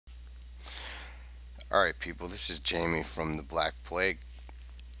Alright, people, this is Jamie from the Black Plague.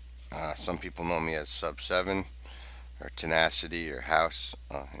 Some people know me as Sub 7 or Tenacity or House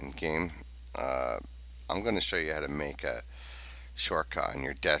in game. Uh, I'm going to show you how to make a shortcut on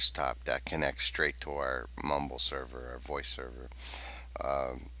your desktop that connects straight to our Mumble server, our voice server.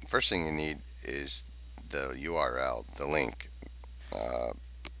 First thing you need is the URL, the link. Uh,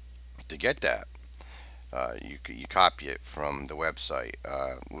 to get that, you copy it from the website.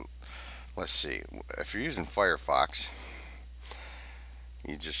 Let's see, if you're using Firefox,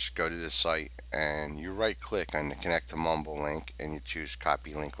 you just go to the site and you right click on the connect to Mumble link and you choose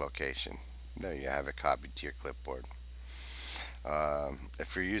copy link location. There you have it copied to your clipboard.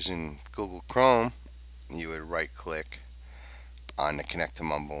 If you're using Google Chrome, you would right click on the connect to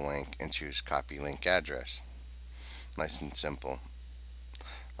Mumble link and choose copy link address. Nice and simple.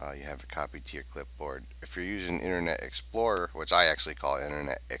 You have it copied to your clipboard. If you're using Internet Explorer, which I actually call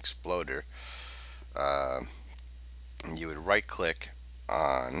Internet Exploder, uh, you would right click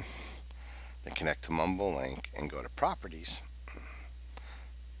on the connect to Mumble link and go to properties.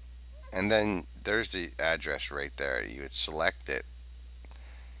 And then there's the address right there. You would select it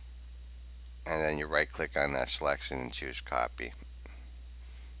and then you right click on that selection and choose copy.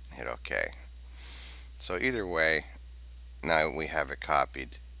 Hit OK. So either way, now we have it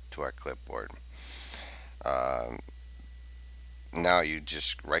copied to our clipboard. Um, Now you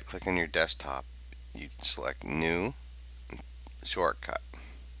just right click on your desktop, you select new shortcut.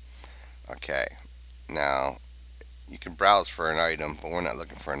 Okay, now you can browse for an item, but we're not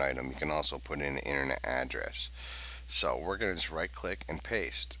looking for an item. You can also put in an internet address. So we're going to just right click and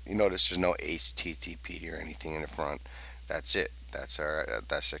paste. You notice there's no HTTP or anything in the front. That's it. That's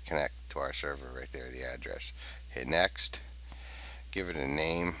a connect to our server right there, the address. Hit next. Give it a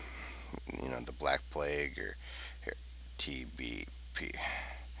name. The Black Plague or here, TBP,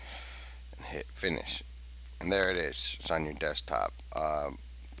 and hit finish. And there it is. It's on your desktop.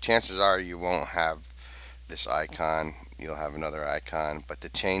 Chances are you won't have this icon. You'll have another icon. But to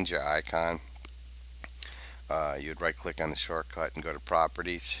change your icon, you'd right click on the shortcut and go to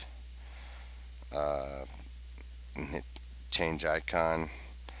properties, uh, and hit change icon,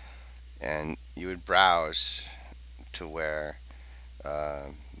 and you would browse to where uh,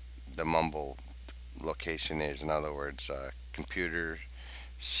 the Mumble location is. In other words, computer,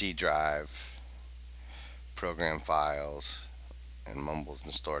 C drive, program files, and Mumble's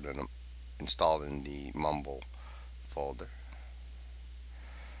installed in the Mumble folder.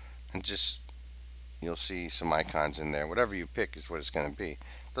 And just you'll see some icons in there. Whatever you pick is what it's going to be.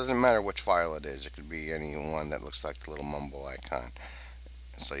 Doesn't matter which file it is. It could be any one that looks like the little Mumble icon.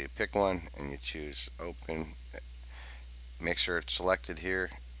 So you pick one and you choose open. Make sure it's selected here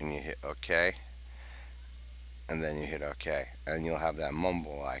and you hit OK. And then you hit OK. And you'll have that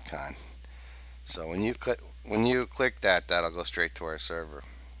Mumble icon. So when you click that, that'll go straight to our server.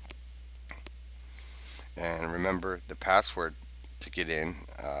 And remember, the password to get in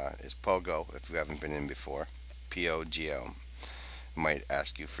is Pogo if you haven't been in before. POGO. Might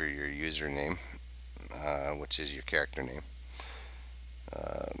ask you for your username, which is your character name.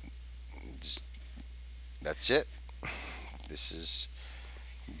 Uh, just, that's it. This is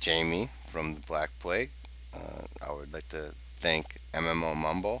Jamie from the Black Plague. I would like to thank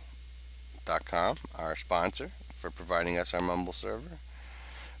MMOMumble.com, our sponsor, for providing us our Mumble server.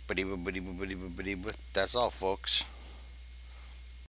 That's all, folks.